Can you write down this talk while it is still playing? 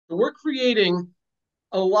we're creating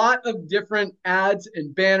a lot of different ads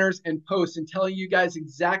and banners and posts and telling you guys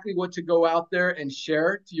exactly what to go out there and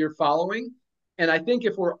share to your following. And I think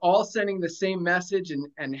if we're all sending the same message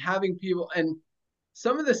and having people, and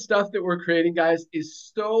some of the stuff that we're creating, guys,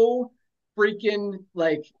 is so freaking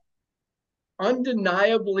like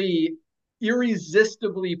undeniably,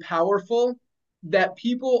 irresistibly powerful that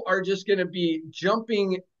people are just going to be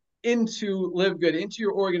jumping into LiveGood, into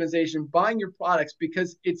your organization, buying your products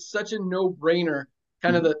because it's such a no-brainer,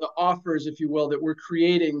 kind of the offers, if you will, that we're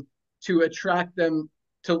creating to attract them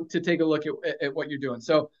to take a look at what you're doing.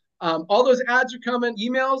 So all those ads are coming,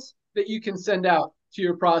 emails that you can send out to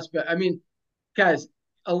your prospect. I mean, guys,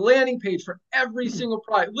 a landing page for every single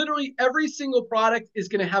product. Literally every single product is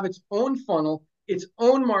going to have its own funnel, its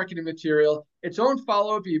own marketing material, its own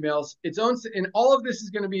follow-up emails, its own, and all of this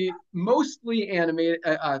is going to be mostly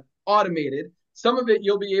automated. Some of it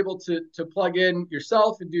you'll be able to plug in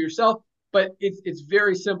yourself and do yourself, but it's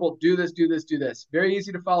very simple. Do this, do this, do this. Very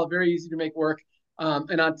easy to follow, very easy to make work.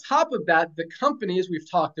 And on top of that, the company, as we've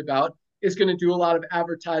talked about, is going to do a lot of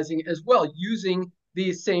advertising as well using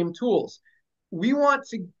these same tools. We want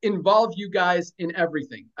to involve you guys in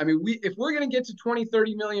everything. I mean, if we're going to get to 20,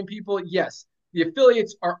 30 million people, yes, the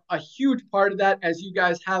affiliates are a huge part of that, as you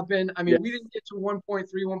guys have been. I mean, we didn't get to 1.3,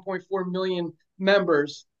 1.4 million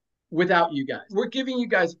members without you guys. We're giving you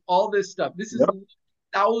guys all this stuff. This is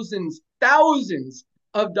thousands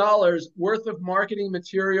of dollars worth of marketing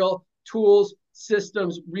material, tools,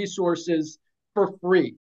 systems, resources for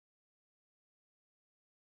free.